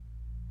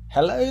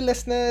Hello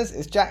listeners,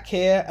 it's Jack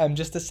here.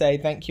 Just to say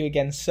thank you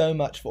again so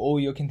much for all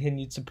your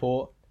continued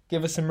support.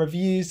 Give us some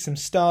reviews, some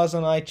stars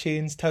on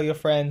iTunes, tell your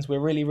friends. We're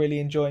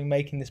really enjoying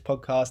making this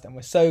podcast and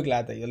we're so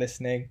glad that you're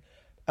listening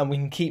and we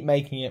can keep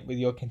making it with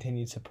your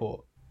continued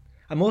support.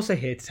 I'm also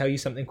here to tell you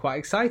something quite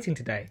exciting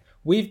today.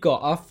 We've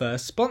got our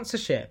first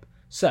sponsorship.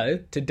 So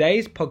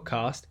today's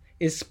podcast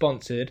is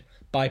sponsored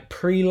by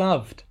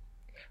Pre-Loved.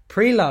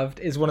 Pre-Loved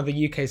is one of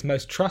the UK's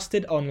most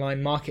trusted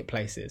online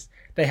marketplaces.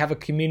 They have a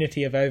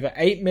community of over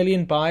 8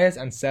 million buyers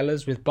and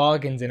sellers with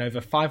bargains in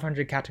over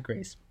 500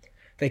 categories.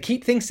 They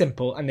keep things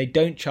simple and they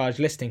don't charge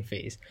listing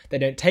fees. They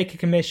don't take a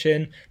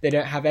commission. They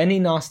don't have any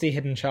nasty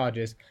hidden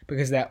charges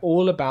because they're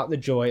all about the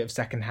joy of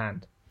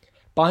secondhand.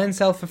 Buy and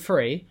sell for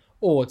free,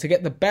 or to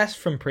get the best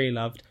from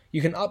Pre-Loved,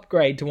 you can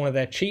upgrade to one of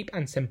their cheap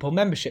and simple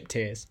membership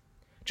tiers.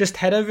 Just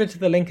head over to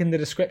the link in the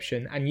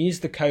description and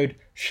use the code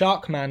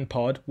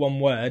SharkmanPod,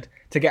 one word,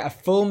 to get a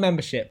full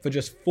membership for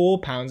just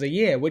 £4 a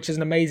year, which is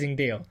an amazing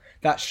deal.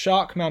 That's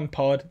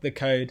SharkmanPod, the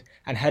code,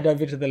 and head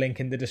over to the link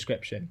in the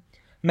description.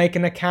 Make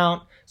an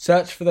account,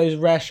 search for those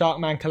rare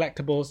Sharkman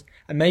collectibles,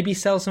 and maybe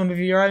sell some of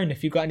your own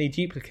if you've got any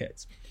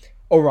duplicates.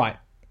 Alright,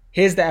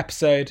 here's the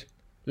episode.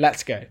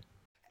 Let's go.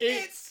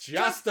 It's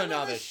just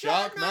another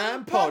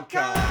Sharkman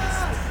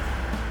podcast.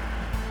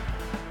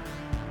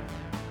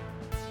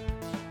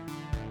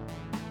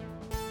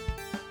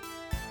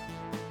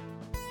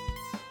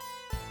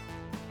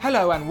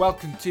 Hello and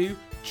welcome to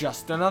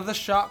Just Another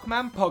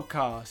Sharkman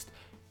podcast,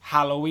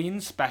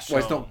 Halloween special.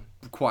 Well, it's not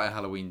quite a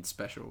Halloween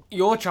special.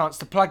 Your chance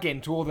to plug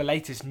into all the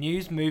latest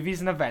news, movies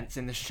and events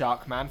in the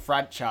Sharkman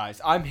franchise.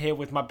 I'm here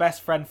with my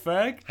best friend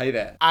Ferg. Hey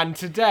there. And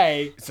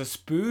today, it's a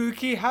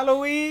spooky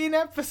Halloween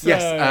episode.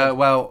 Yes,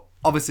 well,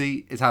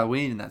 obviously it's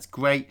Halloween and that's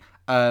great.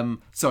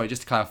 Sorry,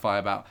 just to clarify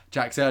about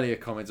Jack's earlier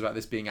comments about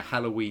this being a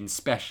Halloween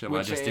special.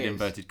 Which I just did is.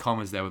 inverted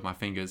commas there with my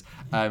fingers.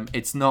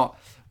 It's not.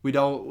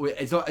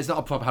 It's not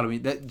a proper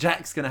Halloween.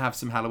 Jack's gonna have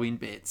some Halloween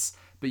bits,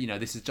 but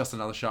this is just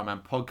another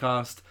Sharkman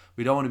podcast.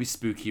 We don't want to be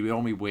spooky. We don't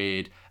want to be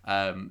weird.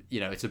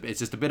 It's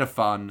just a bit of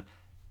fun.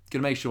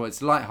 Gonna make sure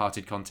it's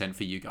light-hearted content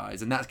for you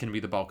guys, and that's gonna be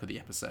the bulk of the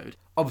episode.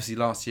 Obviously,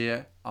 last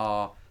year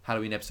our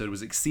Halloween episode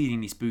was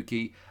exceedingly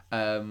spooky.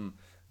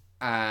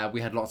 We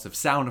had lots of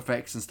sound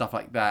effects and stuff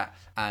like that,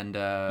 and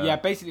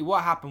basically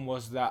what happened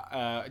was that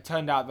it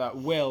turned out that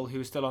Will, who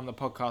was still on the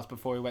podcast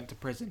before he went to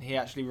prison, he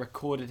actually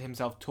recorded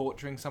himself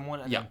torturing someone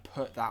and then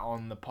put that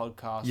on the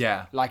podcast.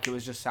 Yeah. Like it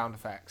was just sound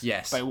effects.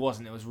 Yes. But it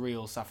wasn't. It was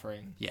real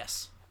suffering.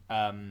 yes.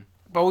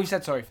 But we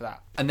said sorry for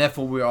that. And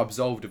therefore we are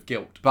absolved of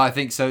guilt. But I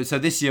think so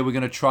this year we're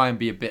going to try and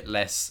be a bit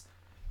less.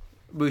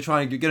 We're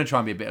going to try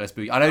and be a bit less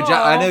spooky. I know,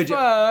 Jack.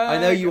 I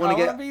know you want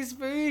to get. Be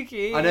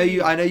spooky. I know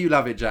you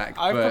love it, Jack.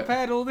 I've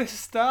prepared all this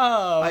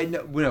stuff. I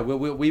know.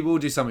 We will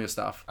do some of your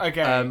stuff.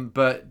 Okay.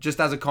 But just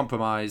as a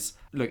compromise,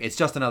 look, it's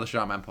just another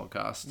Sharkman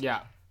podcast.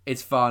 Yeah.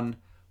 It's fun.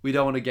 We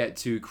don't want to get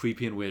too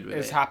creepy and weird with it.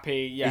 It's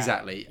happy. Yeah.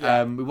 Exactly.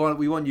 Yeah.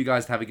 We want you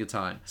guys to have a good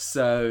time.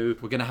 So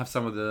we're gonna have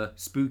some of the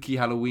spooky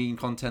Halloween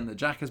content that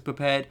Jack has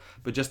prepared,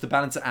 but just to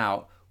balance it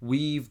out,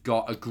 we've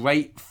got a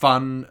great,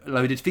 fun,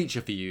 loaded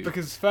feature for you.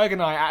 Because Ferg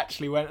and I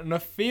actually went on a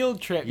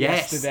field trip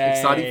yesterday.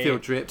 Exciting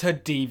field trip. To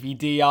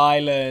DVD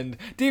Island.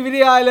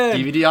 DVD Island!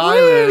 DVD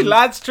Island! Woo,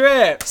 lads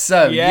trip!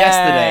 So,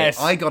 Yes.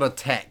 yesterday, I got a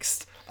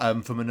text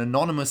from an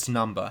anonymous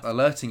number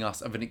alerting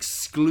us of an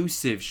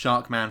exclusive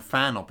Sharkman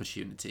fan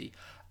opportunity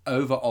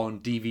over on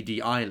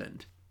DVD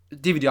Island.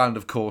 DVD Island,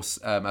 of course,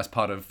 as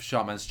part of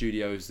Sharkman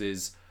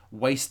Studios'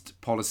 waste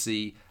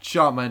policy.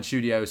 Sharkman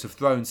Studios have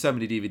thrown so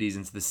many DVDs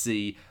into the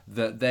sea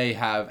that they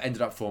have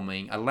ended up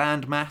forming a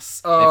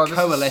landmass. They've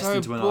coalesced this is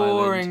into an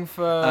boring, island.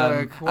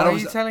 Ferg. Why and are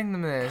you telling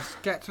them this?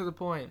 Get to the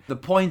point. The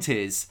point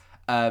is...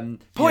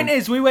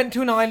 we went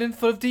to an island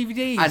full of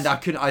DVDs. And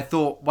I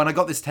thought, when I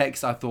got this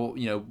text, I thought,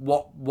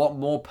 what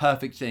more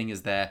perfect thing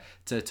is there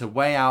to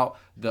weigh out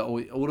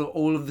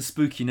all of the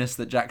spookiness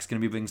that Jack's going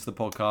to be bringing to the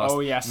podcast. Oh,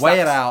 yeah. Weigh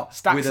it out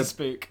stacks of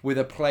spook. with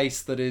a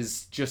place that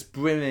is just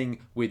brimming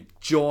with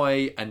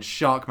joy and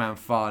Sharkman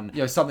fun.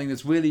 Something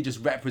that's really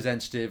just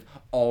representative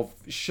of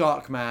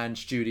Sharkman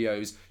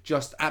Studios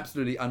just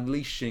absolutely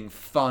unleashing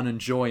fun and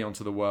joy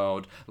onto the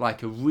world,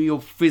 like a real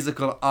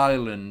physical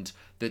island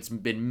that's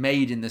been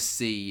made in the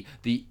sea,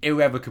 the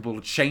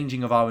irrevocable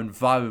changing of our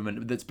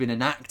environment that's been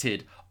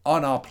enacted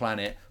on our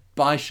planet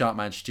by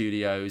Sharkman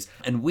Studios,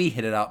 and we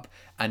hit it up,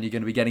 and you're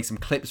going to be getting some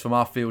clips from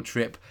our field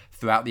trip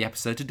throughout the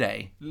episode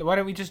today. Why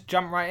don't we just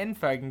jump right in,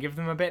 Ferg, and give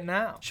them a bit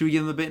now? Should we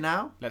give them a bit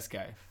now? Let's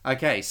go.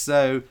 Okay,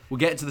 so we'll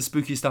get into the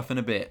spooky stuff in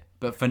a bit,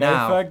 but for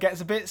now... Ferg gets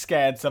a bit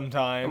scared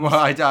sometimes. Well,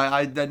 I'm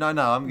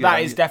good.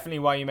 That is definitely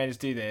why you made us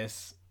do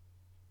this.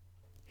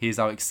 Here's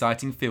our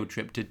exciting field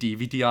trip to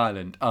DVD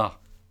Island. I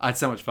had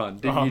so much fun,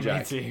 didn't you,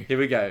 Jack? Me too. Here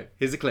we go.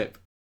 Here's a clip.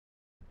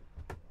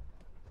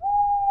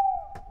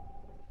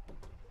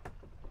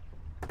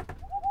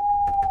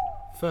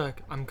 Ferg,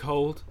 I'm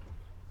cold.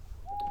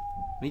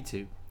 Me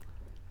too.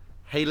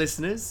 Hey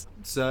listeners,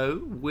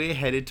 so we're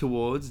headed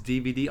towards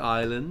DVD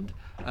Island.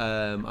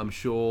 I'm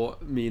sure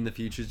me in the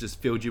future's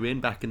just filled you in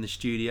back in the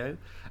studio.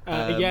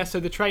 So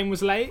the train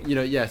was late.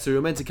 So we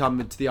were meant to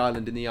come to the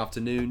island in the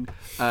afternoon,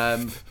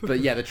 but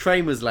yeah, the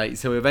train was late,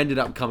 so we've ended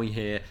up coming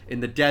here in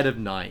the dead of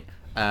night.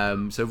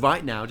 So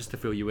right now, just to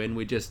fill you in,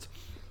 we just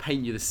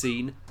paint you the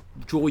scene,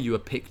 draw you a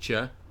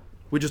picture.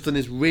 We're just on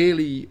this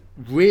really,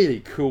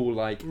 really cool,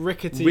 like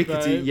rickety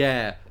boat,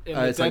 yeah, in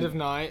the dead of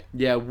night.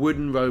 Yeah,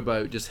 wooden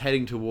rowboat just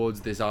heading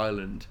towards this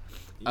island.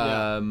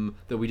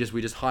 That we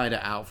just hired it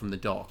out from the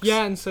docks.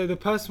 Yeah, and so the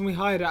person we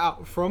hired it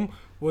out from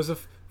was a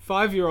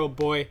 5-year-old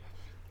boy.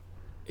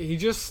 He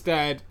just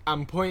stared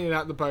and pointed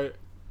at the boat.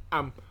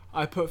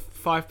 I put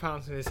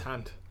 £5 in his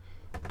hand,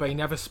 but he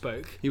never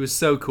spoke. He was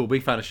so cool.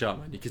 Big fan of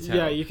Sharkman. You could tell.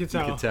 Yeah, you could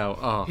tell. You could tell.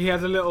 Oh. He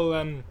had a little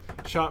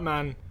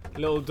Sharkman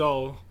little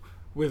doll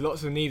with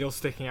lots of needles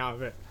sticking out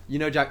of it. You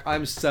know, Jack,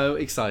 I'm so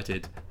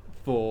excited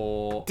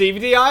for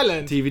DVD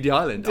Island. DVD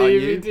Island, aren't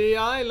you? DVD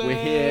Island.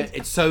 We're here.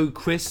 It's so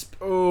crisp.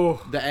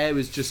 Oh. The air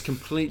is just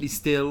completely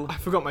still. I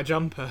forgot my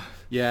jumper.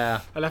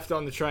 Yeah. I left it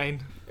on the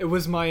train. It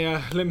was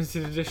my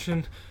limited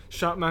edition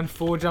Sharkman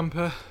 4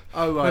 jumper.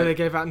 Oh, right. That they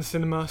gave out in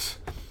cinemas.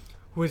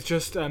 With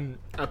just a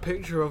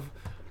picture of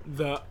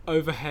the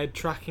overhead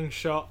tracking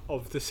shot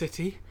of the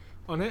city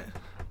on it.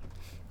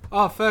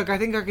 Oh, Ferg, I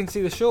think I can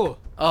see the shore.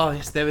 Oh,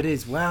 yes, there it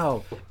is.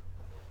 Wow.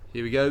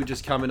 Here we go,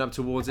 just coming up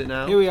towards it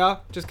now. Here we are,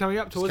 just coming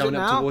up towards it now.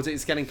 Coming up towards it,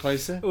 it's getting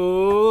closer.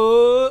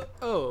 Oh.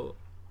 Oh,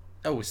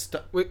 we're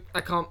stuck. Wait,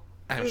 I can't.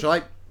 Shall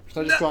I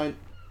just try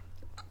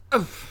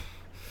and...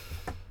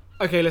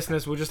 Okay,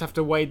 listeners, we'll just have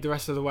to wade the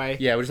rest of the way.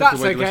 Yeah, we'll just have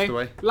to wade the rest of the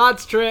way.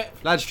 Lads trip.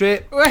 Lads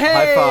trip. Hey!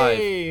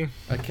 High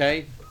five.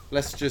 Okay,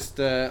 let's just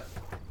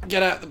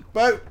get out the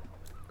boat.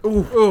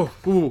 Ooh.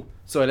 Ooh.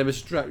 Sorry, let me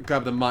just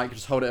grab the mic,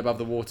 just hold it above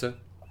the water.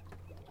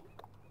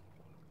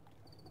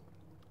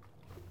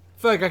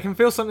 Ferg, I can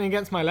feel something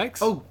against my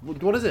legs. Oh,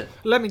 what is it?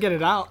 Let me get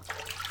it out.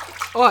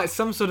 Oh, it's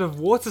some sort of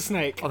water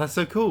snake. Oh, that's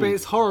so cool. But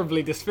it's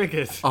horribly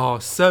disfigured. Oh,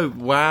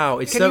 wow.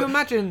 Can you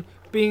imagine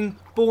being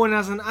born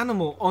as an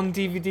animal on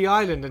DVD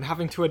Island and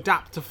having to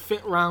adapt to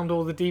fit around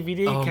all the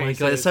DVD cases? Oh my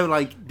god, it's so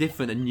like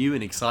different and new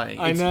and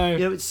exciting. I know. You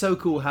know, it's so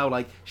cool how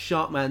like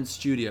Sharkman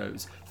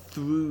Studios,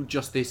 through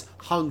just this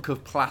hunk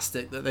of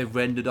plastic that they've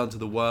rendered onto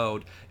the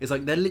world, it's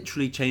like they're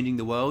literally changing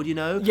the world, you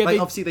know? Yeah, like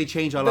obviously they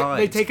change our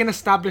lives. They take an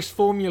established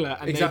formula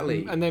and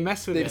exactly. they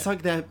mess with it. It's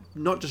like they're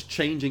not just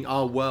changing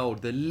our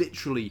world, they're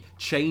literally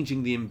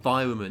changing the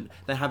environment.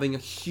 They're having a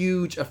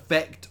huge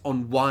effect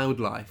on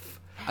wildlife.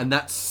 And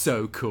that's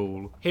so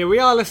cool. Here we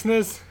are,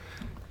 listeners.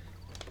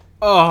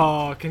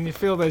 Oh, can you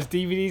feel those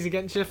DVDs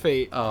against your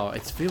feet? Oh,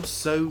 it feels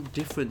so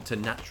different to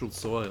natural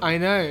soil. I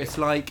know. It's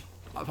like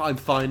I'm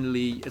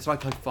finally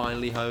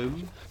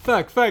home.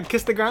 Ferg,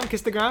 kiss the ground.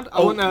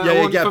 I want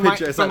get a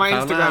picture for my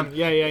Instagram. Land.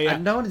 Yeah.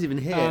 And no one's even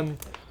here.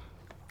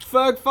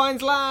 Ferg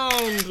finds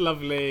land.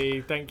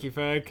 Lovely. Thank you,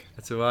 Ferg.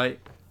 That's alright.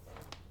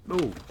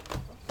 Ooh.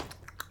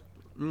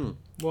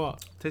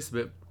 What? Tastes a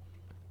bit.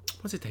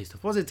 What's it taste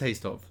of? What's it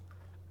taste of?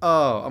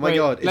 Oh my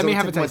god. Let me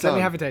have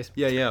a taste.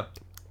 Yeah.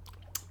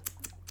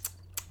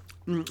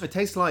 It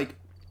tastes like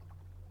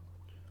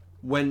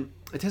when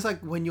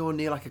you're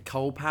near like a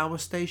coal power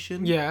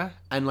station. Yeah.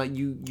 And like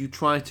you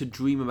try to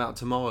dream about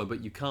tomorrow,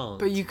 but you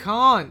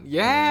can't.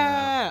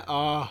 Yeah.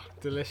 Oh,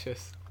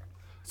 delicious.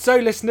 So,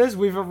 listeners,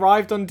 we've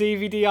arrived on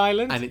DVD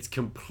Island. And it's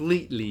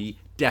completely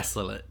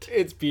desolate.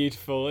 It's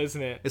beautiful,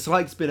 isn't it? It's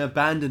like it's been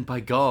abandoned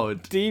by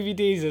God.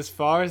 DVDs as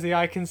far as the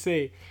eye can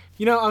see.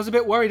 You know, I was a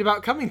bit worried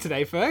about coming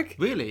today, Ferg.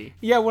 Really?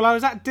 Yeah, well, I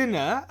was at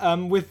dinner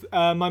with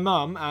my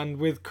mum and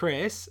with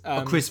Chris.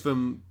 Chris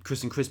from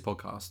Chris and Chris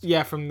podcast.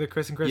 Yeah, from the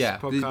Chris and Chris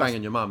podcast. Yeah, he's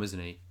banging your mum, isn't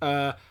he?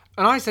 And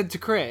I said to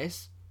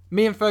Chris,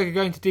 me and Ferg are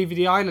going to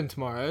DVD Island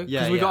tomorrow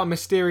because we got a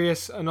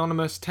mysterious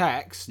anonymous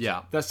text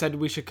that said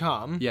we should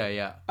come.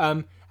 Yeah.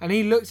 And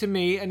he looked at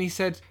me and he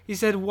said,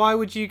 why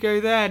would you go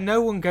there?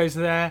 No one goes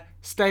there.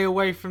 Stay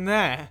away from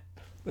there.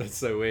 That's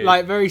so weird.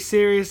 Like, very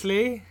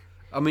seriously.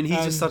 I mean,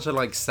 he's just such a,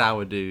 like,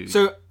 sour dude.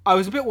 So, I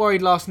was a bit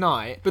worried last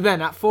night, but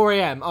then at 4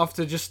 a.m,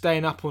 after just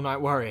staying up all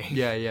night worrying...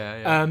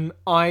 Yeah.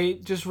 I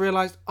just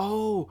realised,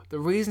 the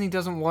reason he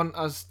doesn't want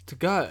us to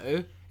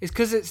go is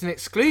because it's an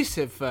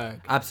exclusive,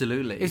 Ferg.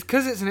 Absolutely. It's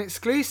because it's an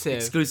exclusive.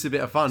 Exclusive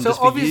bit of fun, so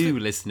just for you,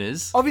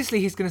 listeners.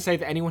 Obviously, he's going to say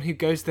that anyone who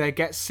goes there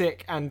gets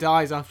sick and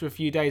dies after a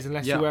few days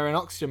unless you wear an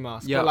oxygen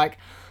mask. Yeah.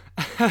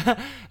 But,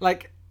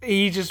 like...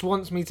 He just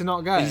wants me to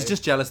not go. He's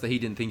just jealous that he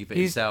didn't think of it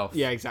himself.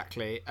 Yeah,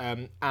 exactly.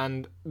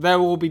 And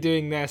they'll all be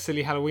doing their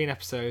silly Halloween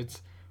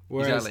episodes,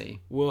 whereas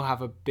we'll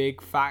have a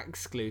big fat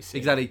exclusive.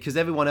 Exactly, because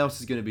everyone else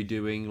is going to be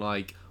doing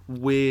like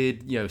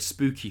weird,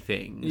 spooky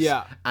things.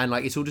 Yeah. And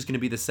like it's all just going to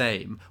be the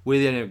same.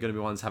 We're the only going to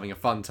be ones having a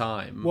fun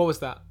time. What was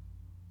that?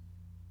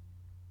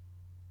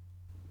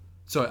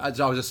 Sorry, as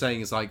I was just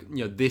saying, it's like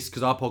this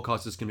because our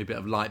podcast is going to be a bit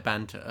of light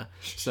banter.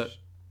 So.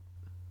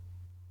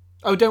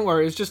 Oh, don't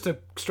worry. It was just a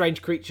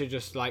strange creature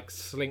just, like,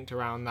 slinked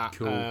around that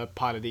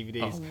pile of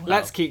DVDs. Oh, wow.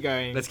 Let's keep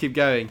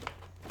going.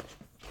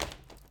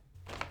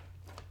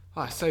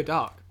 Oh, it's so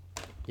dark.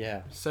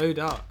 Yeah. So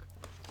dark.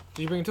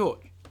 Did you bring a torch?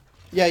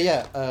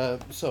 Yeah.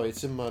 Sorry,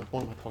 it's in one of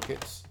my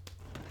pockets.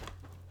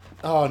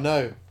 Oh,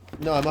 no.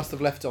 No, I must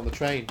have left it on the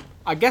train.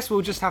 I guess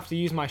we'll just have to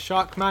use my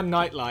Sharkman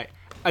nightlight.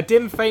 A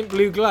dim, faint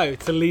blue glow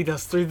to lead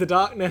us through the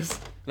darkness.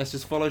 Let's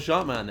just follow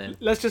Sharkman then.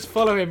 Let's just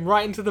follow him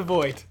right into the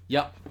void.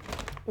 Yep.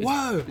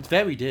 Whoa! It's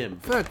very dim.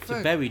 Ferg, It's a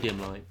Ferg. very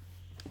dim light.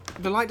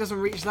 The light doesn't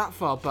reach that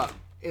far, but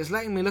it's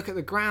letting me look at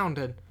the ground,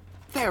 and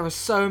there are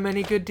so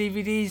many good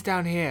DVDs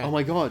down here. Oh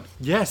my god.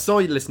 Yeah,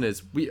 sorry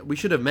listeners. We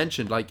should have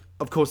mentioned, like,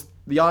 of course,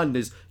 the island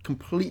is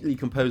completely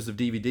composed of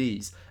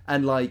DVDs.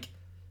 And, like,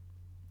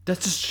 there's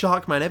just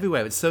Sharkman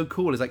everywhere. It's so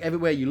cool. It's like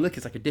everywhere you look,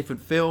 it's like a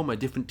different film, a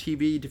different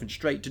TV, different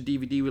straight to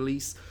DVD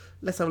release.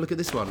 Let's have a look at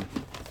this one.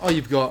 Oh,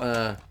 you've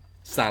got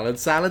Salad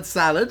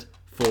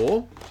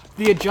for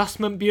The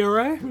Adjustment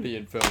Bureau.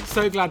 brilliant film.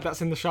 So glad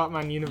that's in the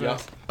Sharkman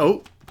universe.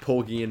 Oh,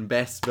 Porgy and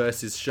Bess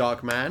versus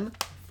Sharkman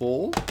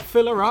for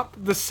Filler Up,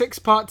 the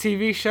 6-part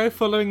TV show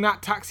following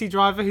that taxi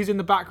driver who's in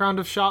the background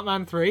of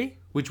Sharkman 3.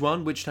 which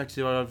one? Which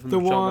taxi driver from The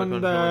Sharkman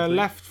one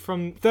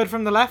Sharkman 3? third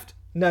from the left?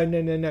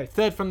 No.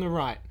 Third from the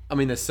right. I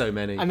mean, there's so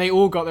many. And they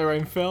all got their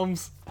own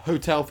films.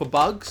 Hotel for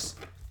Bugs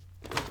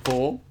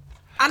for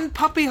And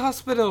Puppy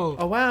Hospital.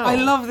 Oh, wow. I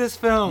love this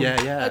film.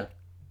 yeah.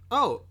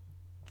 Oh,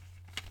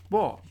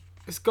 What?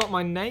 it's got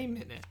my name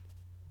in it.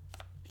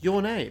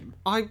 Your name?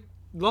 I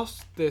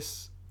lost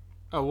this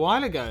a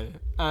while ago,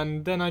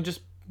 and then I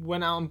just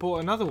went out and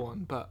bought another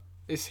one, but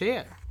it's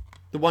here.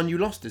 The one you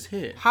lost is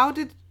here. How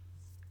did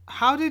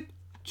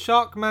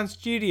Sharkman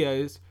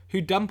Studios,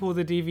 who dump all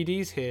the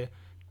DVDs here,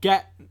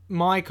 get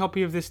my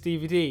copy of this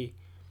DVD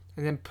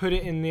and then put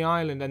it in the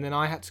island, and then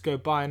I had to go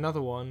buy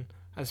another one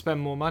and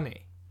spend more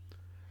money?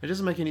 It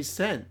doesn't make any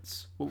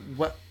sense.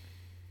 What?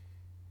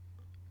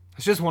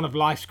 It's just one of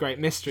life's great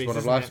mysteries. One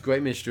of isn't life's it?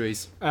 great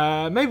mysteries.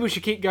 Maybe we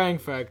should keep going,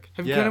 Ferg.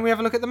 Yeah. Can we have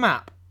a look at the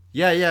map?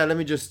 Yeah. Let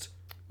me just.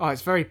 Oh,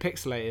 it's very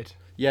pixelated.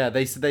 Yeah,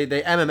 they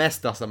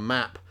MMS'd us a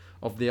map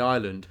of the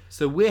island.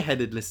 So we're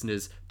headed,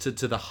 listeners, to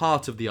the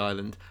heart of the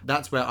island.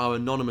 That's where our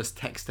anonymous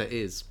texter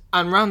is.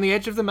 And round the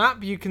edge of the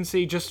map, you can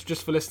see, just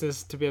for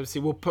listeners to be able to see,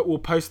 we'll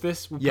post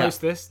this.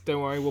 Post this.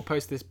 Don't worry, we'll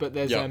post this. But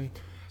there's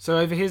so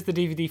over here's the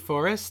DVD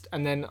forest,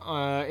 and then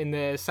in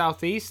the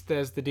southeast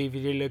there's the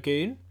DVD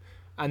lagoon,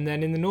 and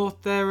then in the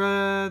north there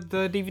are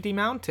the DVD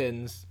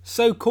mountains.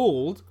 So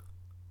called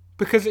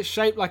because it's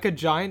shaped like a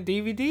giant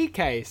DVD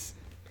case.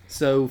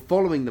 So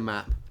following the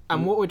map.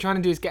 And what we're trying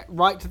to do is get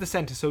right to the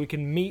centre so we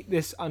can meet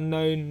this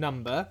unknown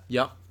number.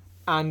 Yep.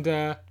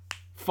 And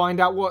find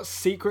out what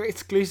secret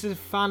exclusive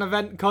fan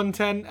event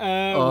content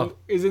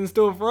is in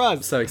store for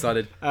us. So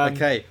excited.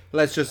 Okay,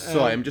 let's just.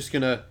 Sorry, I'm just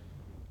gonna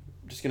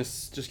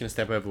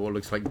step over what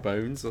looks like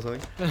bones or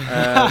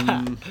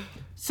something.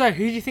 So,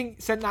 who do you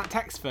think sent that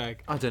text, Ferg?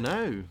 I don't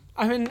know.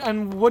 I mean,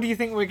 and what do you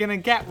think we're gonna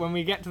get when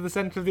we get to the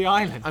centre of the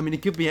island? I mean,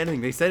 it could be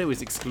anything. They said it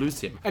was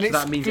exclusive. An so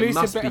that means it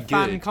exclusive must bit be of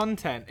fan good.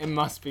 content. It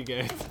must be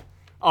good.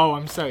 Oh,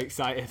 I'm so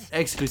excited.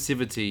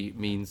 Exclusivity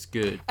means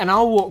good. And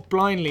I'll walk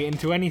blindly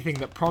into anything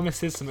that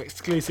promises some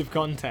exclusive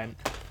content.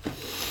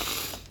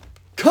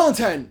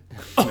 Content!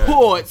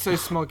 Oh, it's so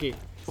smoggy.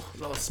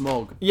 A lot of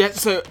smog. Yeah,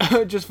 so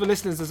just for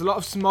listeners, there's a lot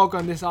of smog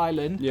on this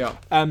island. Yeah.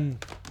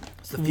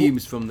 It's the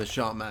fumes from the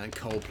Sharkman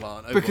coal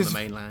plant over on the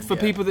mainland. For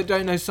people that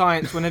don't know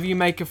science, whenever you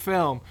make a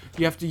film,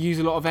 you have to use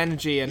a lot of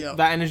energy, and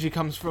that energy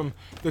comes from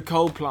the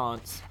coal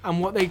plants. And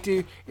what they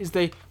do is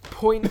they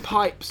point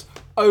pipes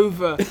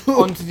over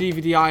onto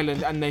DVD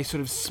Island, and they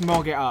sort of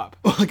smog it up.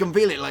 I can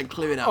feel it like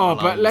clearing out. Oh,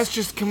 my but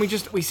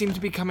lungs. we seem to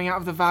be coming out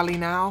of the valley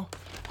now,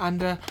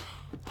 and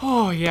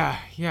oh yeah,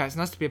 it's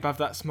nice to be above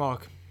that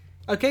smog.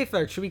 Okay,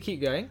 folks, should we keep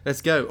going?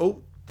 Let's go.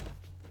 Oh,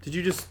 did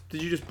you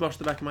just brush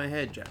the back of my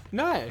head, Jack?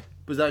 No.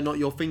 Was that not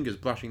your fingers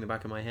brushing the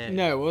back of my head?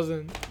 No, it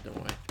wasn't. Don't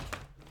worry.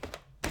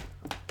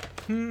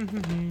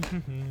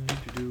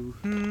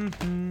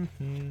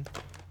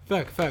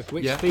 Ferg,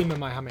 which theme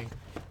am I humming?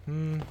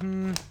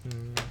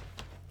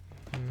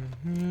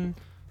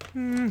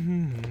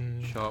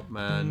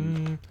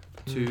 Sharkman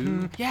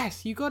 2.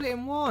 Yes, you got it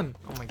in one.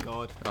 Oh my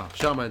god. Oh,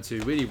 Sharkman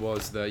 2 really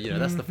was the,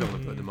 that's the film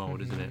that put the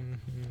mold, isn't it?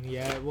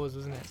 Yeah, it was,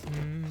 wasn't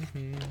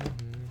it?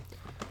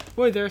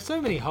 Boy, there are so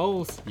many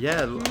holes.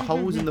 Yeah,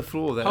 holes in the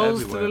floor. They're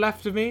Holes everywhere. to the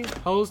left of me,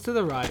 holes to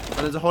the right. And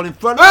there's a hole in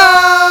front.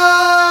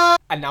 Ah!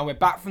 And now we're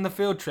back from the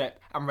field trip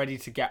and ready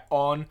to get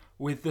on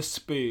with the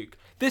spook.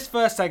 This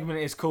first segment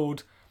is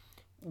called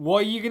What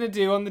Are You Gonna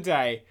Do on the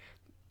Day?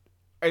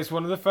 It's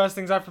one of the first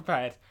things I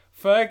prepared.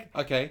 Ferg,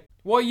 Okay.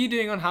 what are you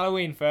doing on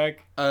Halloween, Ferg?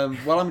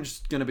 Well, I'm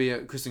just gonna be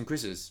at Chris and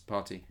Chris's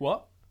party.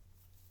 What?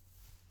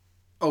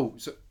 Oh,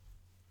 so.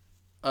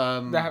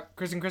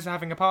 Chris and Chris are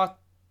having a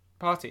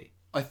party.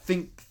 I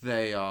think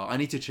they are. I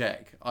need to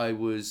check. I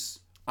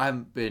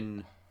haven't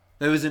been.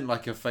 There isn't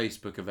like a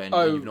Facebook event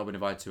that you've not been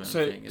invited to. So,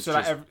 Anything. It's so,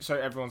 just, so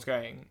everyone's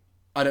going.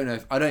 I don't know.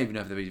 I don't even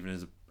know if there even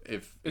is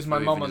Is my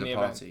mum on the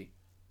party. event?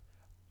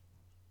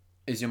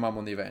 Is your mum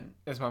on the event?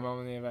 Is my mum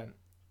on the event?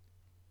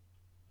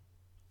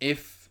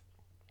 If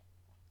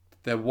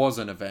there was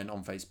an event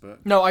on Facebook,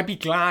 No, I'd be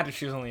glad if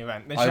she was on the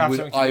event. Then she'd have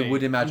something to do. I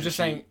would imagine I'm just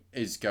she saying.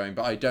 is going,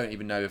 but I don't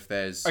even know if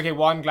there's. Okay,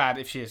 well, I'm glad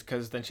if she is,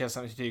 because then she has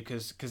something to do,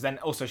 because then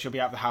also she'll be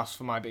out of the house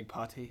for my big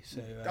party.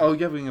 So. Oh,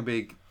 you're having a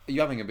big. Are you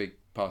having a big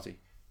party?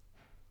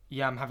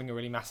 Yeah, I'm having a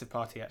really massive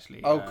party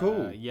actually. Oh,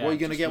 cool. Yeah, what are you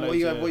gonna just get? What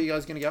loads are you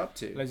guys gonna get up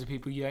to? Loads of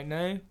people you don't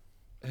know.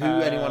 Who?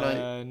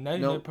 Anyone?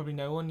 No, probably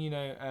no one. You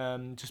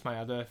know, just my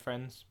other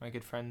friends, my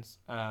good friends.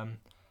 And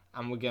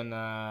we're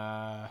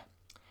gonna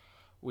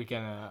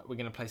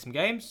play some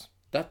games.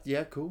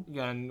 Cool.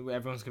 And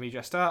everyone's gonna be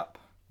dressed up.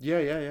 Yeah.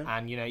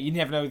 And you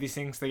never know with these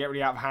things; they get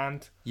really out of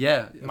hand.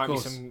 Yeah, Might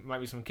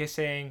be some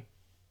kissing.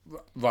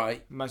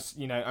 Right.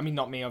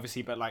 Not me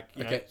obviously, but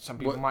Okay. some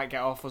people might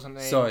get off or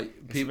something. Sorry,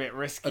 it's a bit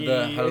risky.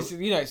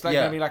 It's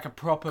Gonna be like a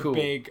proper Cool.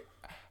 big,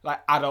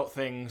 adult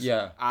things.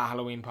 Yeah. At a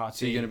Halloween party.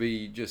 So you're gonna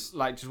be just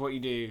just what you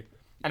do.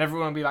 And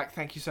everyone will be like,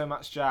 thank you so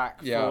much,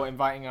 Jack, Yeah. for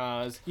inviting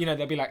us.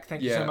 They'll be like,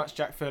 thank you Yeah. so much,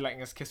 Jack, for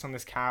letting us kiss on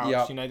this couch.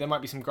 Yeah. There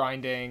might be some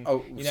grinding.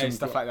 Oh,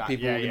 Stuff like that.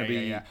 people are gonna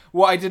be- Yeah.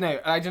 Well, I don't know.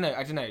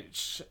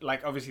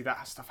 Obviously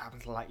that stuff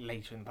happens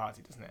later in the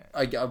party, doesn't it?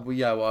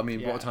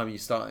 What time are you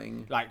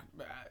starting?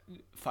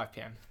 5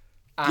 p.m.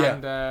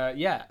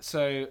 Yeah. And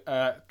so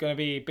gonna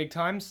be big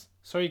times.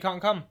 Sorry you can't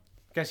come.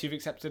 Guess you've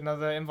accepted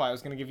another invite. I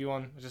was gonna give you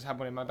one. I just had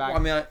one in my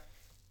bag.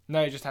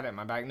 No, just had it in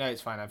my bag. No,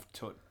 it's fine.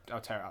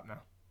 I'll tear it up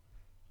now.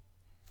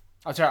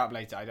 I'll tear it up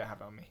later. I don't have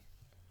it on me.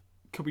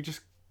 Can we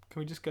just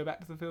go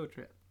back to the field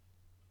trip?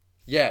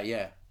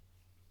 Yeah.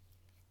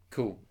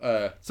 Cool.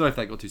 Sorry if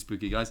that got too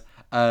spooky, guys.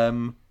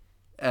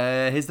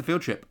 Here's the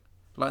field trip.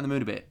 Lighten the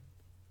mood a bit.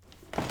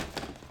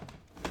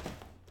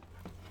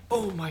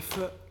 Oh, my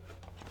foot.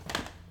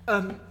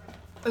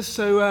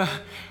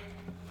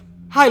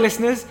 Hi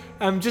listeners.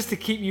 Just to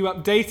keep you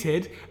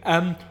updated,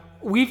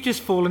 we've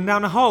just fallen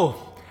down a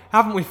hole,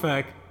 haven't we,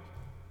 Ferg?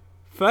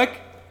 Ferg?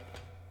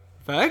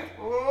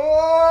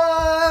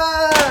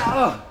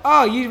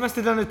 Oh, you must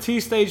have done a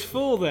 2-stage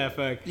fall there,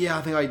 Ferg. Yeah,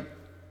 I think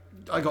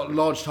I got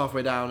lodged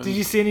halfway down. Did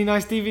you see any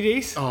nice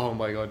DVDs? Oh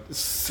my god,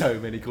 so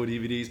many cool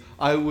DVDs.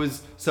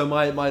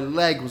 My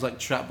leg was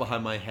trapped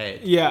behind my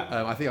head.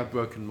 Yeah. I think I've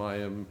broken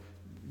my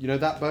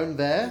that bone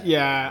there.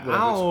 Yeah.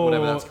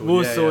 Whatever that's called.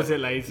 We'll sort it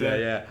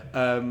later.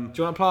 Yeah. Do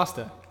you want a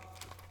plaster?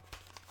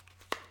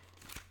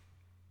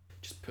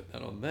 Just put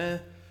that on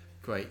there.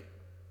 Great.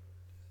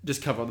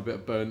 Just cover on the bit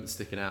of bone that's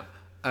sticking out.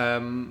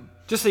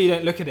 Just so you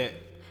don't look at it.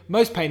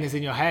 Most pain is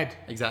in your head.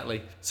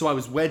 Exactly. So I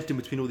was wedged in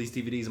between all these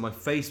DVDs, and my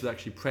face was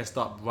actually pressed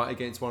up right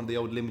against one of the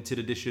old limited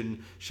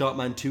edition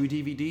Sharkman 2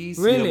 DVDs.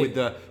 Really?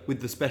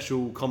 With the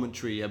special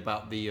commentary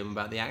about the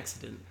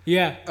accident.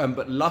 Yeah.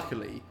 But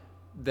luckily,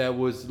 there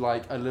was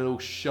a little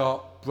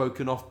sharp,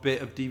 broken off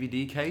bit of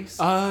DVD case.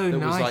 Oh, that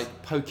nice. was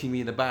poking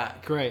me in the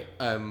back. Great.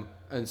 And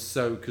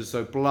so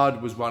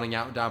blood was running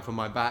down from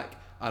my back,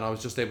 and I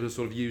was just able to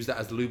sort of use that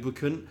as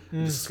lubricant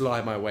and just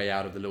slide my way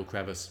out of the little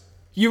crevice.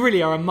 You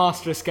really are a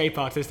master escape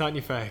artist, aren't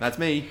you, Ferg? That's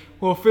me.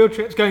 Well, field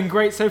trip's going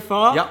great so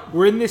far. Yep.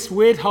 We're in this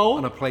weird hole.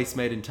 On a place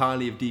made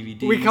entirely of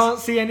DVDs. We can't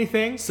see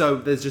anything. So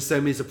there's just so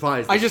many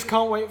surprises. I just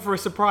can't wait for a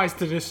surprise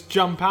to just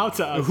jump out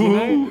at us, you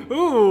know?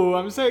 Ooh,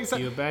 I'm so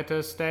excited. You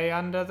better stay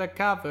under the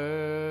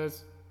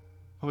covers.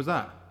 What was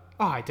that?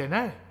 Oh, I don't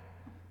know.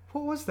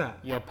 What was that?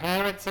 Your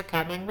parents are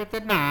coming with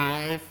a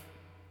knife.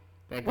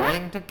 They're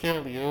going to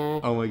kill you.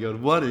 Oh my god,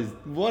 what is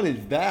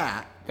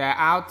that? They're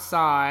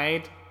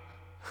outside.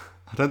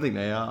 I don't think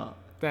they are.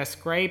 They're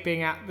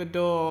scraping at the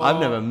door. I've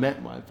never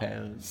met my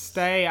parents.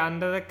 Stay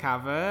under the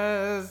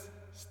covers.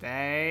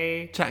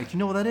 Stay. Jack, do you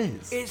know what that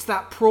is? It's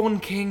that Prawn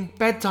King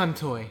bedtime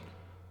toy.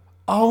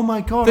 Oh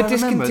my god, The I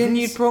remember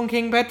discontinued this. Prawn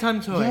King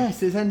bedtime toy.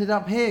 Yes, it's ended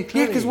up here, Yeah,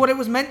 clearly. because what it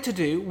was meant to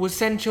do was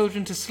send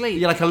children to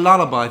sleep. Yeah, like a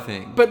lullaby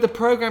thing. But the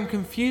program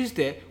confused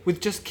it with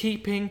just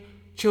keeping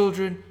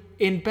children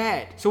in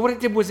bed. So what it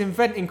did was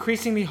invent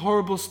increasingly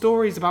horrible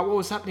stories about what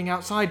was happening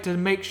outside to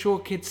make sure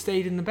kids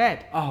stayed in the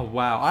bed. Oh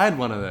wow, I had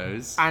one of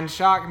those. And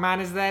Sharkman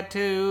is there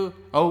too.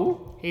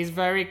 Oh? He's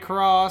very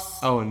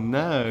cross. Oh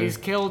no. He's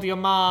killed your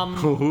mum.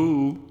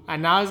 Ooh.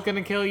 And now he's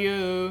gonna kill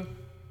you.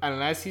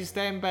 Unless you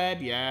stay in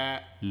bed, yeah.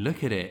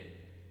 Look at it.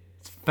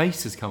 Its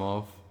face has come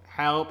off.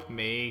 Help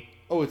me.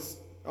 It's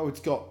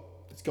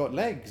got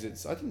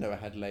legs. I didn't know it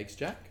had legs,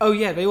 Jack. Oh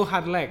yeah, they all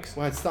had legs.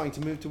 Well, it's starting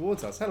to move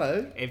towards us.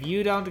 Hello. If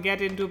you don't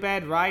get into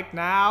bed right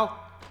now,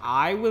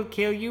 I will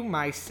kill you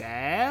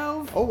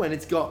myself. Oh, and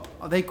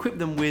they equip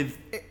them with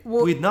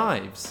well- with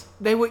knives.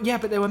 They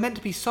were meant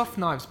to be soft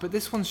knives, but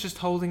this one's just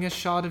holding a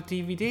shard of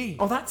DVD.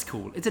 Oh, that's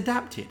cool. It's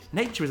adapted.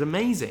 Nature is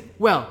amazing.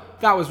 Well,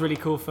 that was really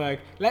cool, Ferg.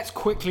 Let's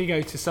quickly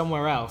go to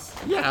somewhere else.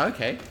 Yeah,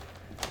 okay.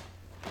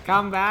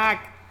 Come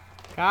back.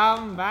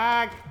 Come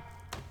back.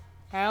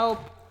 Help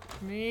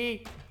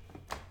me.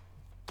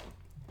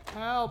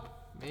 Help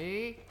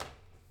me.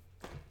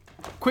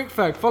 Quick,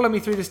 Ferg, follow me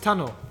through this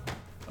tunnel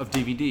Of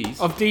DVDs.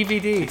 of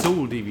DVDs. It's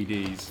all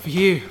DVDs. For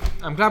you.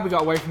 I'm glad we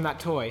got away from that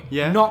toy.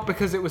 Yeah. Not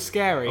because it was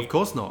scary. Of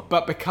course not.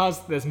 But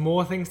because there's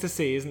more things to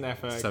see, isn't there,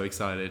 Ferg? So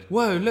excited.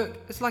 Whoa, look.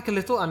 It's like a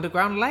little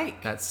underground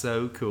lake. That's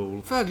so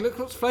cool. Ferg, look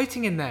what's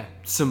floating in there.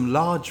 Some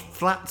large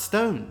flat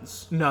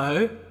stones.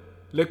 No.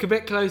 Look a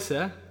bit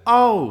closer.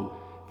 Oh.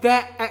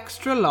 They're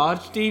extra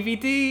large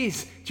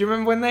DVDs. Do you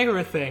remember when they were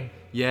a thing?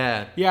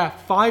 Yeah. Yeah,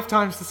 5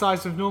 times the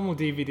size of normal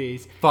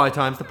DVDs 5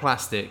 times the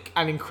plastic.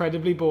 and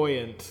incredibly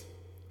buoyant.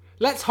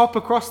 Let's hop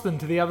across them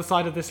to the other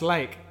side of this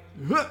lake.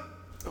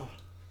 Oh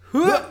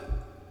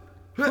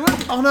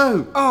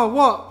no! Oh,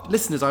 what?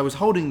 Listeners, I was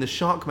holding the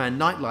Sharkman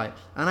nightlight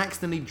and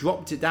accidentally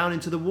dropped it down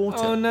into the water.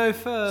 Oh no,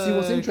 Ferg. See,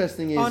 what's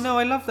interesting is... Oh no,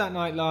 I love that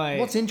nightlight.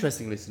 What's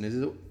interesting, listeners,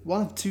 is that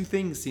one of two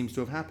things seems to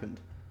have happened.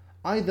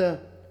 Either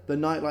the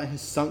nightlight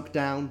has sunk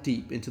down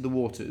deep into the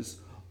waters,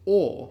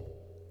 or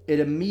it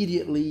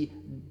immediately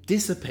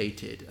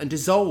dissipated and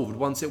dissolved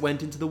once it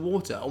went into the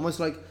water. Almost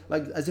like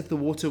as if the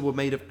water were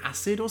made of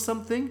acid or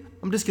something.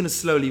 I'm just going to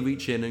slowly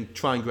reach in and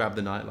try and grab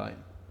the nightlight.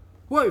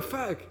 Whoa,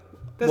 Ferg.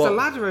 There's What? a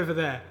ladder over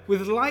there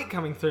with light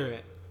coming through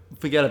it.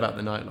 Forget about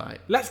the nightlight.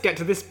 Let's get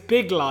to this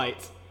big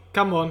light.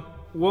 Come on.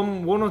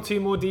 One or two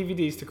more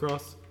DVDs to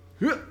cross.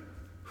 Back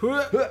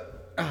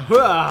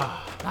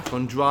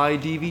on dry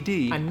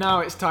DVD. And now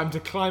it's time to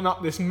climb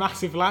up this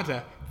massive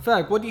ladder.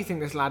 Ferg, what do you think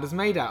this ladder's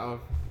made out of?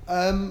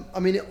 I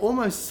mean, it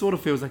almost sort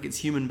of feels like it's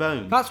human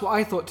bone. That's what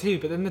I thought too,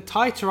 but then the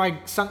tighter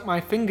I sunk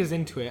my fingers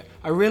into it,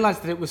 I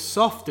realised that it was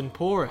soft and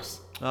porous.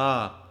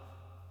 Ah.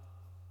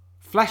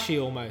 Fleshy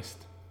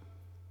almost.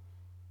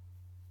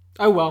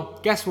 Oh well,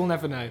 guess we'll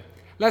never know.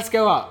 Let's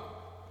go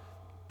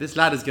up. This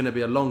ladder's going to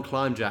be a long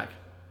climb, Jack.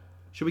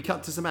 Should we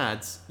cut to some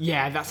ads?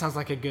 Yeah, that sounds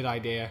like a good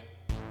idea.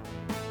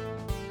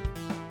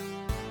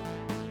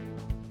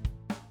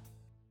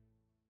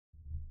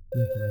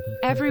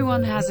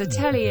 Everyone has a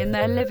telly in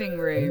their living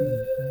room.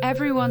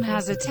 Everyone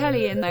has a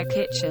telly in their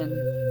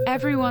kitchen.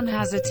 Everyone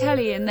has a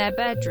telly in their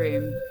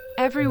bedroom.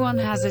 Everyone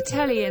has a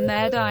telly in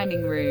their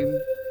dining room.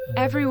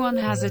 Everyone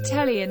has a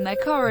telly in their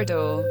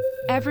corridor.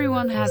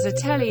 Everyone has a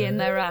telly in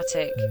their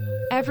attic.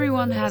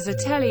 Everyone has a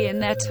telly in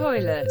their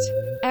toilet.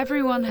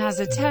 Everyone has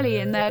a telly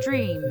in their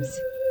dreams.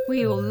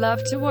 We all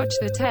love to watch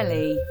the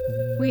telly.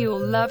 We all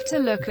love to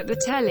look at the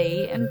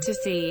telly and to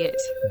see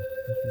it.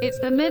 It's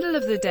the middle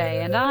of the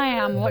day and I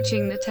am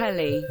watching the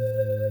telly.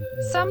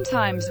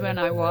 Sometimes when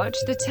I watch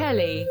the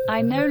telly,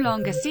 I no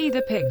longer see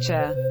the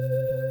picture.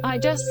 I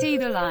just see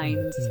the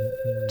lines.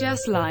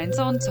 Just lines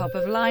on top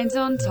of lines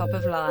on top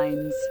of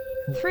lines.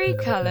 3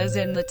 colors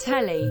in the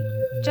telly.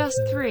 Just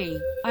 3.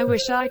 I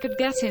wish I could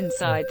get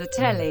inside the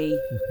telly.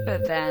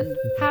 But then,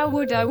 how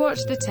would I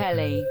watch the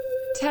telly?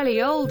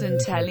 Telly old and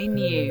telly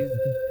new.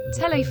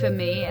 Telly for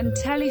me and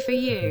telly for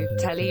you.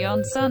 Telly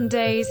on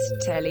Sundays,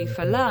 telly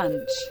for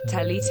lunch.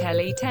 Telly,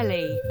 telly,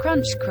 telly.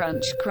 Crunch,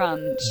 crunch,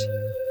 crunch.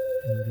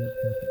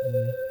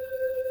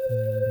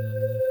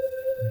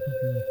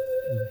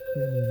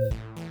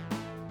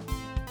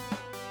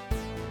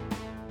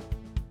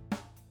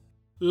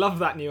 Love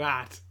that new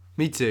ad.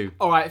 Me too.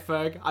 Alright,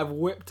 Ferg, I've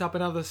whipped up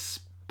another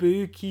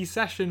spooky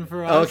session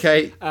for us.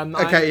 Okay.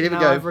 Okay, here we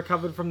go. I've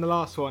recovered from the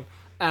last one.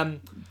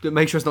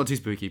 Make sure it's not too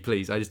spooky,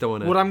 please. I just don't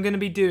want to... What I'm going to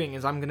be doing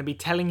is I'm going to be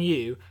telling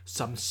you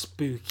some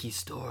spooky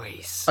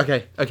stories.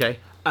 Okay.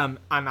 And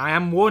I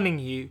am warning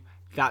you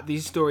that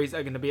these stories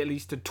are going to be at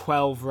least a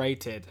 12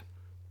 rated.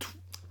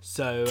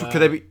 So...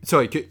 Could they be...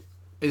 Sorry,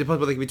 is it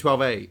possible they could be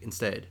 12A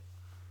instead?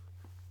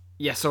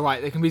 Yes,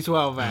 alright, they can be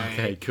 12A.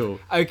 Okay, cool.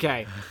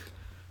 Okay.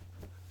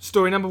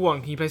 Story number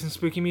 1. Can you play some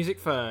spooky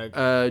music, Ferg?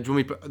 Do you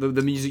want me to put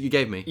the music you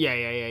gave me?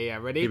 Yeah.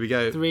 Ready? Here we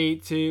go. 3,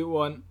 2,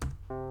 1.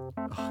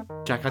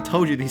 Jack, I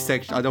told you these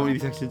sections... I don't want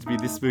these sections to be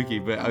this spooky,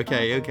 but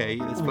okay.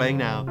 It's playing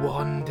now.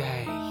 One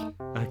day,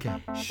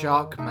 Okay.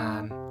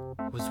 Sharkman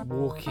was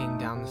walking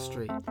down the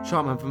street.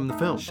 Sharkman from the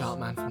film.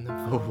 Sharkman from the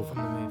Oh. from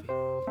the movie.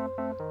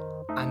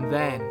 And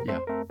then Yeah.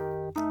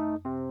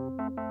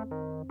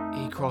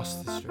 he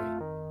crossed the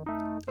street.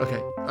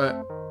 Okay.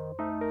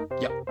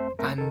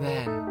 And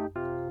then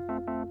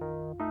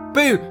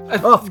boo!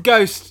 A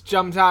ghost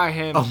jumped out at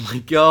him. Oh my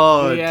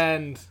god. The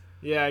end.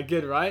 Yeah,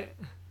 good, right?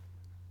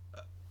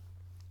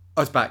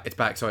 Oh, it's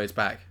back. Sorry, it's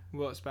back.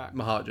 What's back?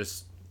 My heart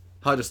just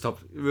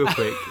stopped real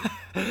quick.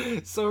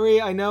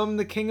 Sorry, I know I'm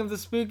the king of the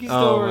spooky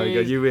Oh stories. my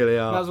god, you really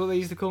are. That's what they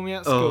used to call me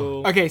at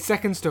school. Okay,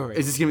 second story.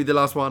 Is this gonna be the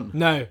last one?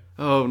 No.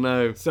 Oh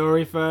no.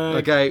 Sorry, Ferg.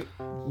 Okay.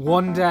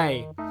 One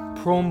day,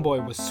 Prawn Boy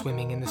was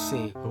swimming in the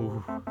sea.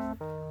 Ooh.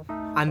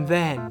 And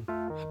then,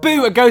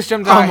 boo! A ghost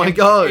jumped out. Oh at my him.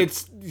 god.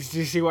 Do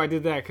you see what I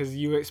did there? Because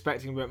you were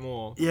expecting a bit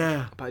more.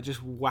 Yeah. But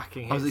just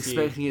whacking hits I was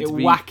expecting you. it to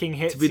be whacking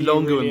hits to be you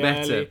longer really and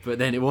better, early. but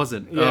then it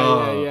wasn't.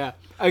 Yeah.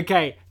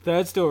 Okay,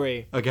 third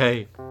story.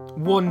 Okay.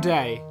 One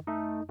day,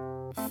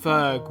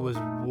 Ferg was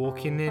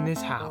walking in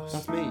his house.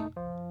 That's me.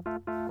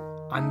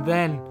 And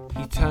then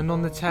he turned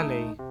on the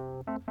telly,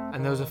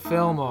 and there was a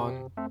film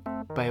on,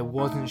 but it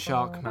wasn't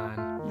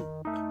Sharkman.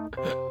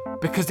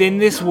 Because in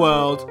this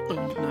world,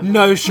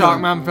 no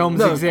Sharkman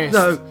films exist.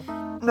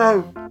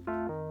 No.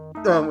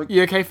 Oh my...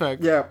 You okay, Ferg?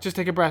 Yeah. Just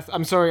take a breath.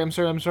 I'm sorry.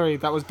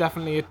 That was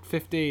definitely a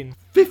 15.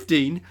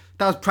 15?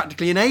 That was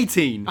practically an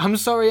 18. I'm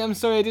sorry. I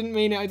didn't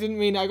mean it.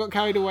 I got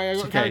carried away.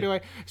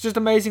 It's just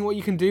amazing what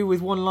you can do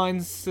with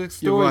one-line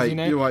stories, right, you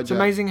know? you're right, It's Jack.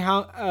 amazing how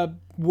a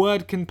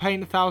word can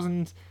paint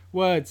 1,000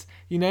 words,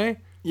 you know?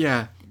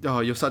 Yeah. Oh,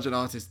 you're such an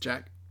artist,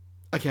 Jack.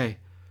 Okay.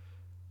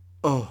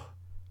 Oh.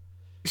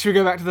 Should we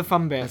go back to the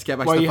fun bit? Let's get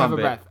back while to the you fun have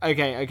a bit. breath.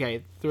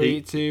 Okay.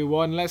 3, 2,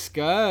 1, let's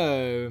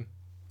go.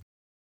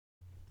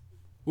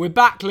 We're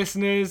back,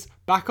 listeners.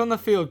 Back on the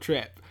field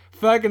trip.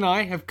 Ferg and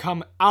I have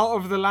come out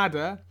of the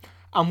ladder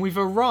and we've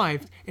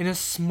arrived in a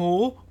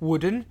small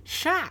wooden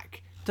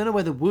shack. Don't know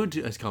where the wood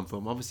has come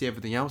from. Obviously,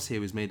 everything else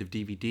here is made of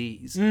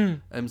DVDs.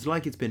 It's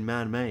like it's been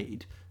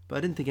man-made, but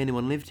I didn't think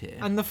anyone lived here.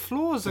 And the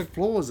floors are...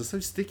 floors are so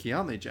sticky,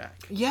 aren't they,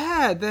 Jack?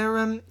 Yeah,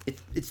 they're...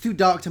 It's too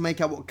dark to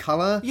make out what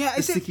colour Yeah,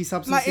 the sticky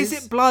substance like, is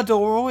it blood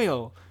or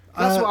oil?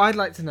 That's what I'd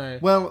like to know.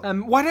 well-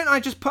 why don't I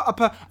just put up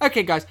a...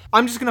 Okay, guys,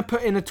 I'm just going to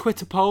put in a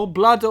Twitter poll,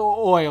 blood or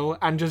oil,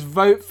 and just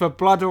vote for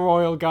blood or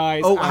oil,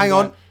 guys. Oh, and, hang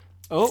on.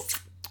 Oh,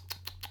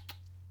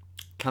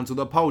 Cancel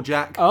the poll,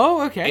 Jack.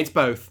 oh, okay. It's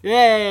both.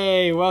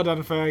 Yay, well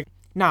done, Ferg.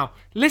 Now,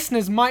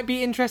 listeners might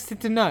be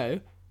interested to know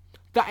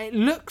that it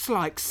looks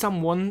like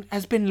someone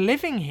has been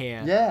living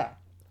here. Yeah.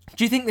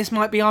 Do you think this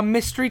might be our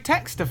mystery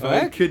texter,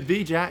 Ferg? It could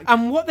be, Jack.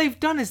 And what they've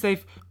done is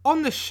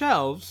on the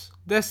shelves,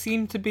 there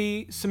seem to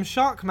be some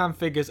Sharkman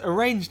figures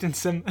arranged in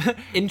some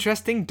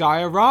interesting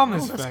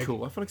dioramas, Oh, that's Ferg.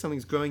 cool. I feel like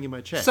something's growing in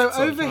my chest. So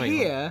Sorry, over carry on.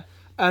 here,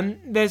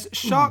 there's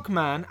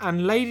Sharkman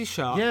and Lady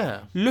Shark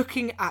Yeah.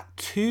 looking at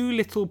two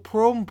little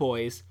prawn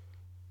boys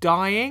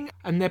dying,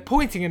 and they're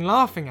pointing and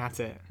laughing at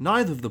it.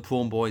 Neither of the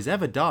prawn boys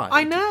ever died.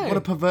 I know. What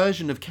a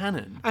perversion of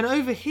canon. And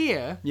over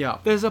here, Yeah.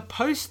 there's a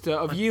poster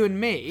of you and I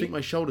me, think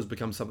my shoulders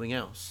become something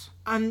else.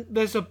 and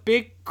there's a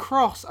big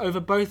cross over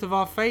both of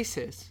our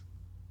faces.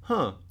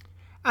 Huh.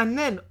 And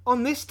then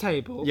on this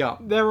table, Yeah.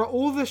 there are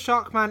all the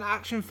Sharkman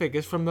action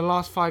figures from the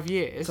last 5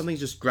 years, Something's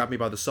just grabbed me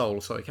by the soul.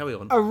 Sorry, carry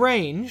on.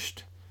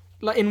 arranged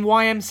like in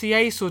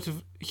YMCA sort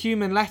of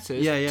human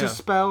letters Yeah, yeah. to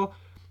spell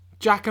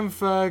Jack and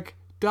Ferg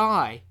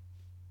die.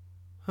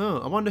 Huh.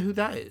 I wonder who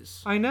that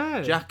is. I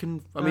know. Jack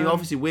and... I mean,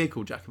 obviously we're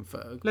called Jack and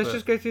Ferg. Let's but-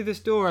 just go through this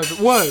door over.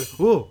 Whoa!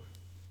 Whoa.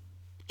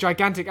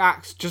 Gigantic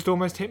axe just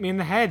almost hit me in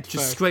the head.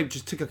 Just Ferg.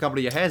 just took a couple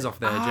of your hairs off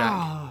there, Jack.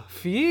 Ah,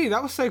 phew,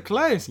 that was so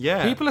close.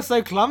 Yeah. People are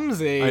so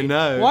clumsy. I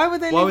know. Why would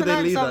they leave an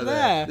axe up that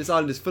there? This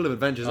island is full of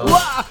adventures.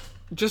 Wah!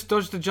 Just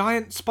dodged a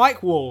giant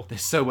spike wall. They're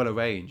so well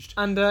arranged.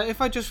 And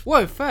if I just...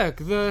 Whoa,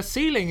 Ferg, the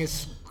ceiling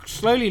is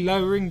slowly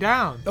lowering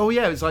down. Oh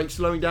yeah, it's like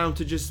slowing down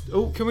to just...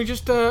 Oh, Can we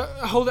just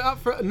hold it up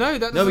for... No,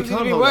 that No, we doesn't seem can't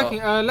to be hold it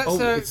working. up. Let's... Oh,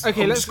 it's-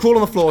 okay, oh, let's... just crawl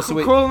on the floor so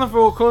we... Crawl on the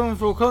floor, crawl on the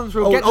floor, crawl on the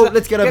floor, crawl on the floor. Oh, Get oh, to the,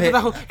 let's get up to here.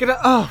 the hole. Get it.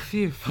 Oh,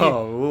 phew, phew.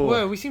 Oh,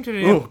 Whoa, we seem to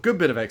be... Oh, good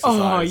bit of exercise.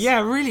 Oh,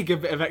 yeah, really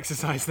good bit of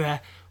exercise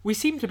there. We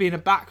seem to be in a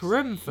back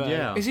room, Ferg.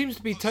 Yeah. It seems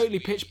to be totally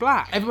pitch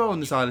black. Everyone on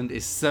this island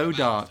is so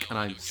dark, and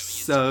I'm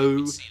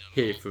so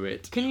here for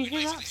it. Can you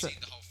hear that, Ferg?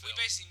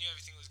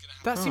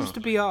 That seems to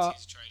be our...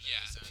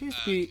 Seems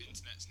to be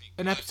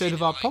an episode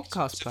of our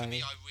podcast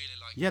playing.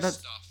 Yeah,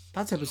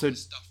 that's episode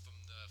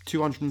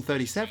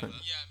 237.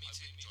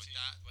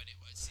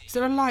 Is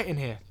there a light in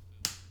here?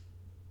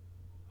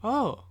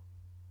 Oh.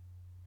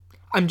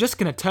 I'm just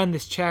going to turn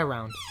this chair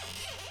round.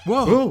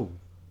 Whoa. Oh,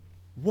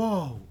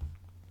 whoa!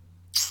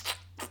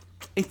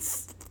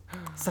 It's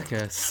like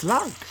a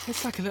slug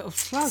It's like a little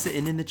slug.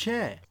 sitting in the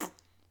chair.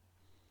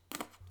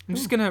 I'm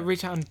just going to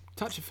reach out and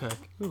touch it, Ferg.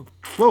 Ooh.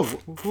 Whoa!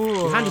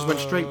 Your hand just went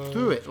straight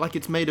through it, like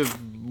it's made of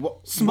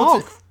what?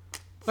 Smog. what's it?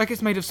 Like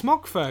it's made of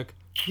smog, Ferg.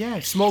 Yeah,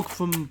 smog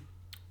from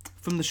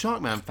the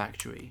Sharkman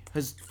factory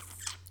has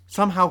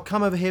somehow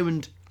come over here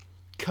and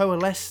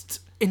coalesced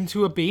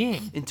Into a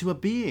being. into a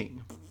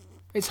being.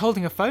 It's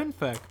holding a phone,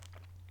 Ferg.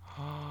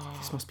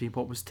 This must be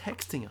what was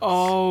texting us.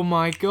 Oh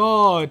my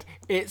god.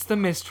 It's the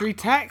mystery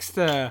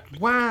texter.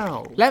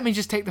 Wow! Let me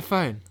just take the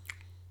phone.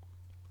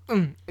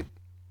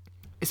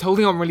 It's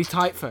holding on really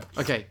tight, Ferg.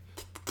 Okay,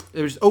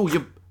 there's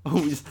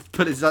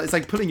it's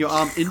like putting your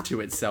arm into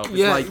itself. It's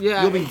Yeah, like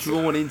yeah. you're being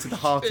drawn into the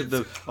heart of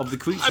the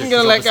creature. I'm 'cause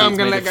gonna let go, obviously I'm it's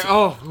gonna made let of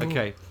go. Oh.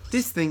 Okay,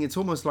 this thing, it's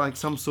almost like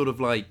some sort of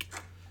like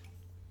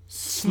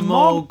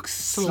Smog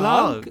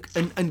slug,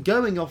 and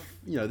going off,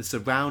 the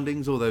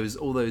surroundings, all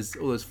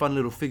those fun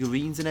little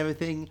figurines and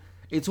everything.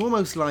 It's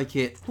almost like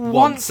it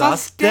Wants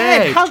us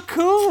dead. How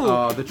cool.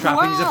 Oh, the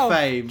trappings Wow. of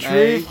fame. True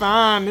eh?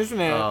 fan,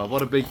 isn't it? Oh,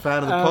 what a big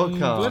fan of the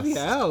podcast. Bloody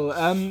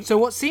hell. So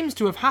what seems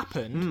to have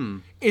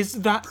happened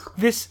is that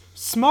this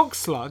smog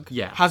slug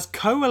Yeah. has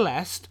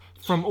coalesced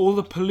from all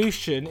the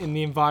pollution in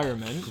the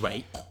environment.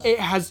 Great. It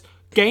has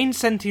gained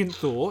sentient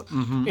thought.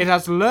 It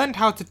has learned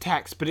how to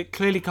text, but it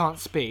clearly can't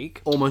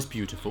speak. Almost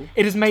beautiful.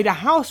 It has made a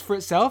house for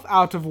itself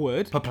out of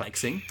wood.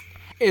 Perplexing.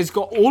 It has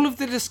got all of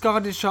the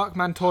discarded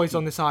Sharkman toys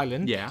on this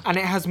island. Yeah. And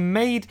it has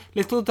made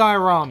little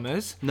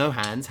dioramas. No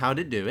hands. How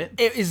did it do it?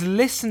 It is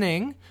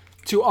listening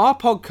to our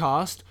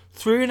podcast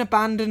through an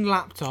abandoned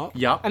laptop.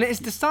 Yup. And it has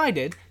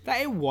decided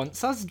that it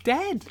wants us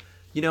dead.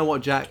 You know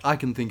what, Jack? I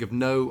can think of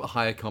no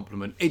higher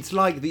compliment. It's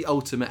like the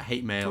ultimate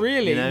hate mail.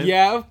 Really? you know?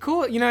 Yeah, of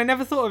course. I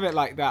never thought of it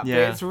like that. Yeah.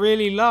 But it's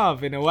really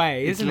love in a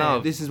way, It's isn't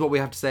love. it? This is what we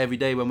have to say every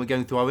day when we're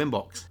going through our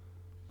inbox.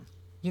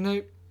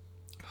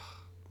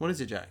 What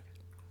is it, Jack?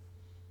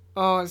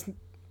 Oh, it's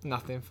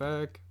nothing,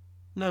 Ferg.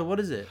 No, what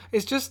is it?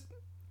 It's just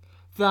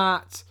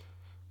that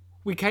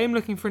we came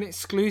looking for an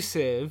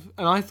exclusive,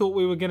 and I thought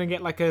we were going to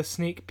get like a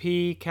sneak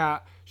peek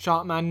at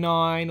Sharkman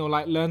 9 or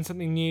like learn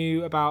something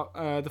new about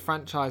the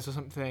franchise or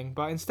something.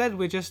 But instead,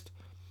 we're just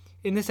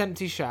in this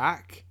empty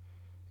shack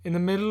in the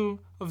middle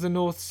of the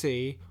North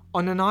Sea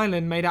on an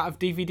island made out of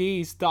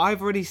DVDs that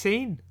I've already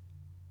seen.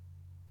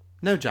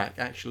 No, Jack,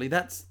 actually,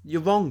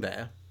 you're wrong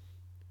there.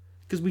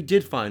 Because we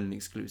did find an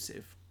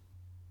exclusive.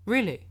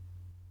 Really?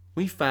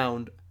 We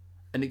found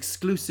an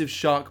exclusive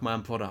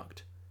Sharkman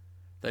product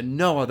that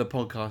no other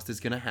podcast is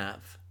going to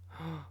have.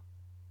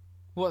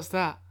 What's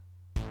that?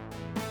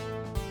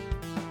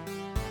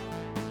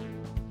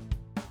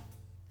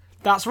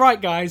 That's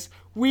right, guys.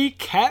 We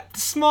kept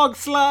Smog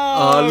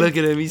Slug. Oh, look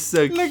at him. He's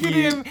so cute. Look at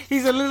him.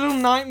 He's a little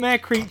nightmare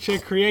creature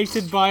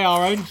created by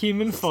our own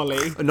human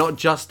folly. Not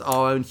just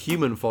our own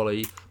human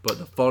folly, but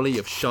the folly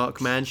of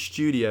Sharkman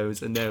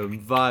Studios and their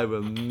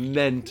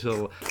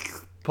environmental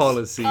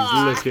policies.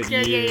 Look at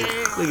you. Look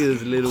at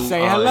this little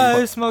Say eye.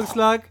 hello, Smog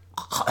Slug.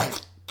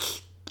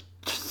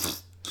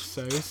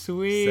 So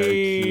sweet. So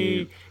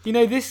cute. You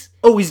know this.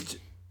 Oh, he's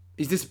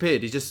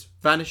disappeared. He's just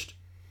vanished.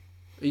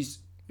 He's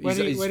Where'd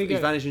he go?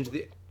 vanished into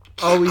the...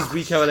 Oh, he's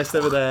recoalesced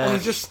over there. And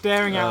he's just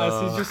staring at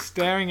us. He's just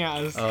staring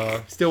at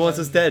us. Still wants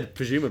us dead,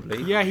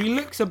 presumably. Yeah, he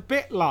looks a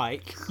bit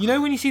like... You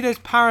know when you see those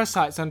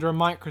parasites under a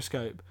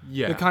microscope?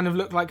 Yeah. They kind of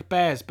look like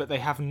bears, but they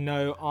have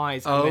no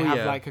eyes. And they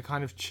have like a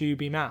kind of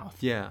tubey mouth.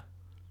 Yeah.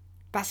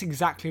 That's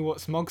exactly what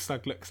Smog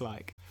Slug looks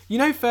like. You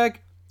know, Ferg,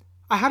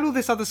 I had all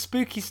this other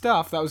spooky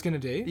stuff that I was going to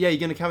do. Yeah, you're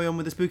going to carry on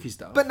with the spooky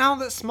stuff? But now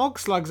that Smog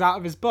Slug's out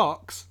of his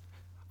box,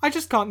 I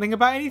just can't think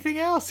about anything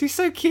else. He's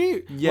so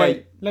cute. Yeah.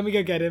 Wait, let me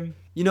go get him.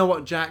 You know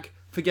what, Jack?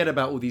 Forget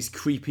about all these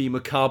creepy,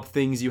 macabre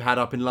things you had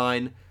up in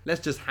line.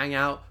 Let's just hang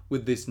out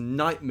with this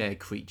nightmare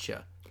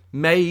creature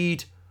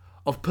made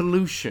of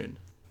pollution.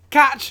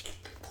 Catch!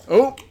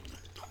 Oh,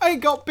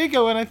 It got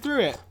bigger when I threw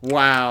it.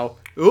 wow.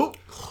 Oh,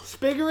 It's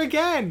bigger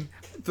again.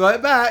 throw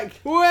it back.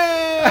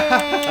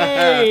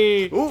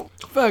 Way! Oh,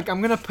 Ferg,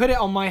 I'm going to put it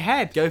on my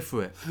head. go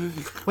for it.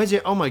 Where's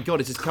your... Oh my god,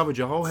 it's just covered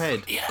your whole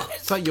head.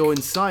 It's like you're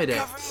inside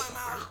it.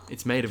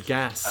 It's made of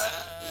gas.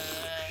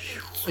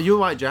 Are you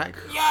alright, Jack?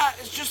 Yeah,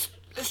 it's just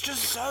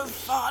so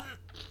fun.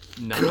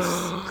 Nice.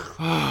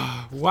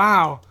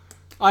 Wow.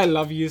 I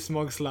love you,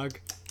 Smog Slug.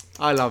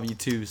 I love you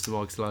too,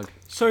 Smog Slug.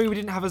 Sorry we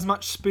didn't have as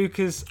much spook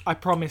as I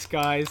promised,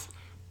 guys.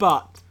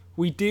 But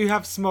we do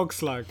have Smog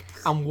Slug.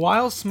 And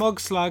while Smog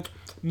Slug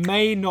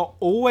may not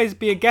always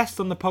be a guest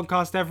on the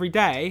podcast every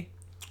day,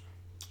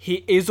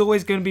 he is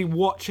always going to be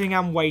watching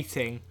and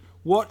waiting.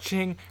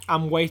 Watching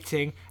and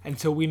waiting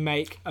until we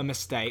make a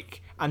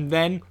mistake. And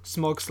then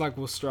Smog Slug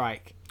will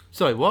strike.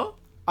 Sorry, what?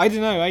 I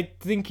don't know. I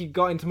think he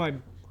got into my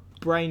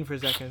brain for a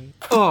second.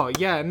 Oh,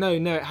 yeah. No.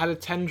 It had a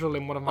tendril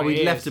in one of my ears.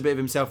 He left a bit of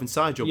himself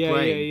inside your Yeah,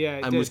 brain yeah,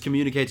 it and did. was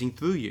communicating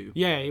through you.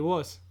 Yeah, he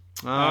was.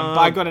 Ah.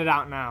 But I got it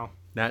out now.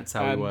 That's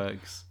how it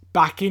works.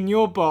 Back in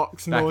your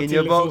box, Back naughty in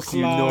your little box,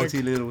 you slug.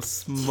 naughty little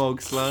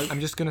Smog Slug. I'm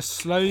just going to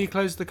slowly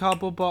close the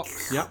cardboard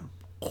box. Yep.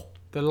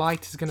 The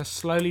light is going to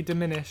slowly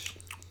diminish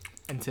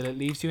until it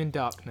leaves you in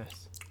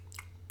darkness.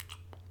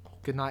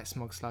 Good night,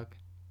 Smog Slug.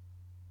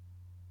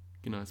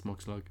 Good night,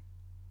 Smog Slug.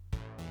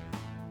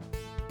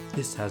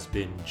 This has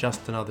been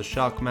Just Another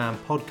Sharkman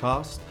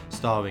podcast,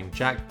 starring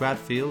Jack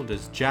Bradfield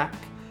as Jack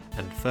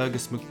and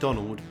Fergus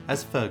MacDonald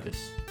as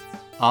Fergus.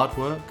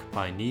 Artwork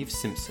by Neve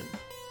Simpson.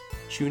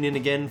 Tune in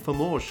again for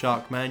more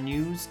Sharkman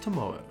news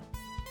tomorrow.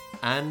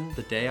 And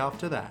the day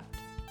after that.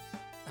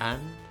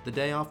 And the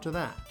day after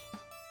that.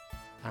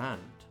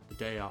 And the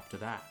day after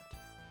that.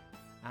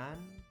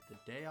 And the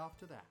day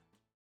after that.